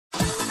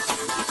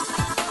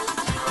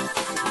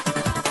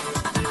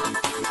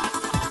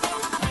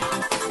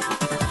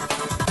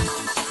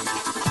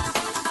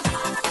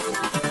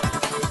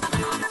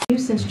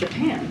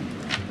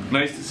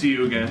Nice to see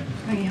you again.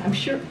 I'm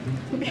sure.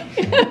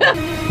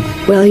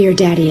 Well, your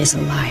daddy is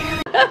a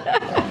liar.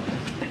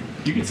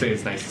 You can say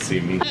it's nice to see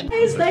me.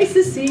 It's nice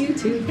to see you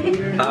too,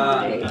 Peter.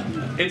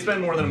 It's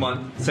been more than a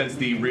month since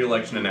the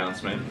re-election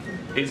announcement.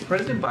 Is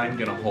President Biden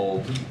going to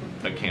hold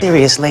a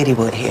Serious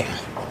ladywood here.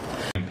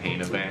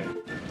 campaign event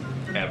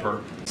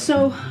ever?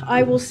 So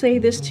I will say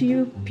this to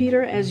you,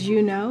 Peter. As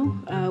you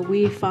know,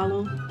 we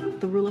follow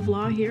the rule of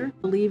law here.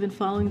 Believe in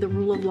following the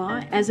rule of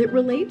law as it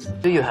relates.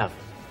 Do you have?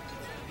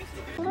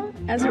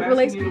 As it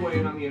relates.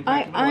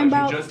 I'm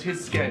about just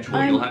his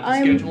schedule. You'll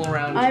have to schedule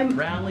around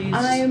rallies.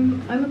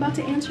 I'm about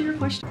to answer your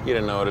question. You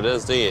don't know what it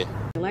is, do you?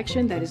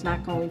 Election that is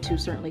not going to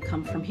certainly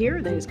come from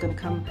here. That is going to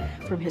come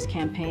from his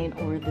campaign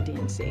or the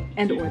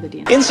DNC or the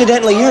DNC.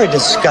 Incidentally, you're a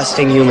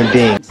disgusting human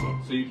being.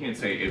 So you can't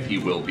say if he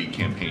will be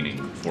campaigning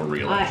for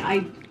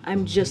re-election.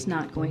 I'm just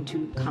not going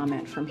to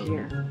comment from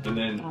here. And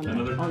then on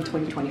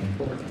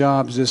 2024.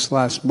 Jobs this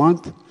last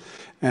month,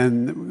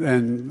 and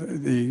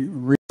the